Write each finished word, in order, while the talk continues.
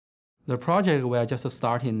The project we are just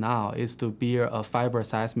starting now is to build a fiber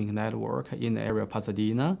seismic network in the area of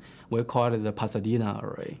Pasadena. We call it the Pasadena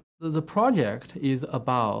Array. The project is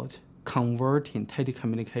about converting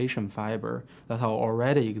telecommunication fiber that are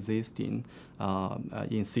already existing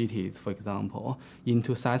in cities, for example,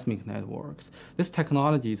 into seismic networks. This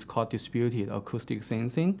technology is called distributed acoustic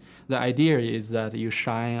sensing. The idea is that you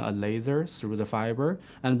shine a laser through the fiber,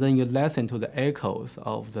 and then you listen to the echoes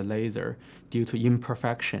of the laser due to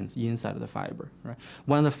imperfections inside the fiber. Right?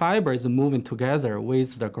 When the fiber is moving together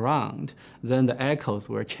with the ground, then the echoes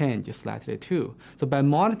will change slightly too. So by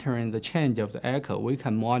monitoring the change of the echo, we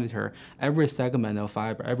can monitor every segment of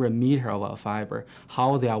fiber, every meter of a fiber,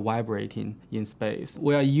 how they are vibrating in space.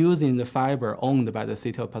 We are using the fiber owned by the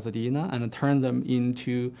city of Pasadena and turn them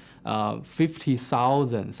into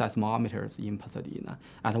 50,000 seismometers in Pasadena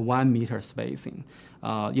at 1 meter spacing.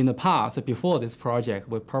 In the past, before this project,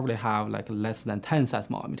 we probably have like less than 10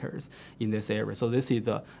 seismometers in this area. So this is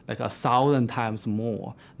like 1,000 times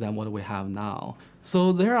more than what we have now.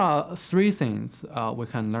 So there are 3 things we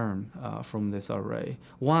can learn from this array.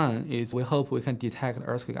 One is we hope we can detect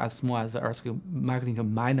earthquake as small as the earthquake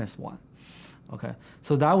magnitude -1. Okay,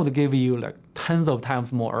 so that would give you like tens of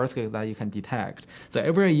times more earthquakes that you can detect. So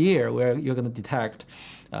every year you're going to detect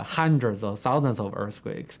hundreds or thousands of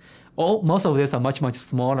earthquakes. Most of these are much, much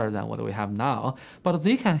smaller than what we have now, but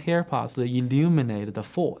they can help us to illuminate the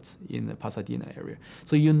faults in the Pasadena area.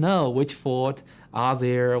 So you know which fault are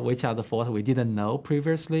there, which are the faults we didn't know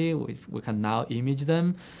previously, we can now image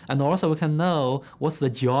them, and also we can know what's the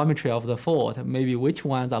geometry of the fault, maybe which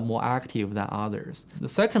ones are more active than others. The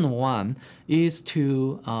second one is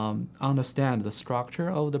to understand the structure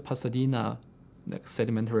of the Pasadena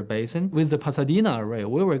sedimentary basin. With the Pasadena array,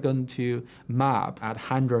 we were going to map at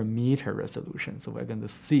 100-meter resolution. So we're going to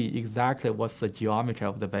see exactly what's the geometry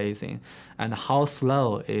of the basin and how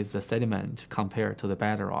slow is the sediment compared to the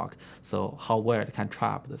bedrock, so how well it can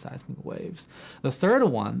trap the seismic waves. The third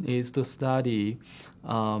one is to study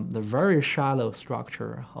the very shallow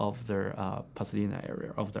structure of the Pasadena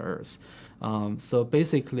area of the Earth. So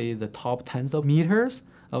basically, the top tens of meters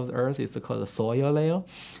of the Earth is called the soil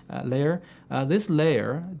layer. This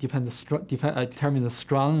layer determines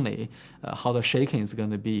strongly how the shaking is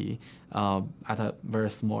going to be at a very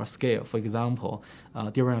small scale. For example,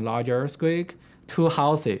 during a large earthquake, 2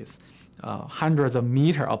 houses hundreds of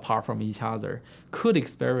meters apart from each other could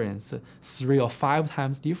experience 3 or 5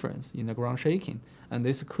 times difference in the ground shaking. And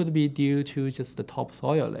this could be due to just the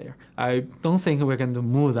topsoil layer. I don't think we're going to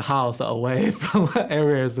move the house away from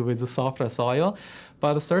areas with softer soil,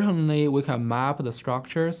 but certainly we can map the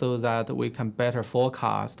structure so that we can better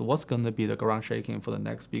forecast what's going to be the ground shaking for the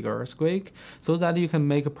next big earthquake, so that you can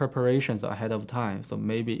make preparations ahead of time. So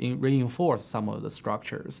maybe reinforce some of the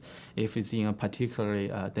structures if it's in a particularly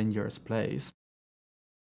dangerous place.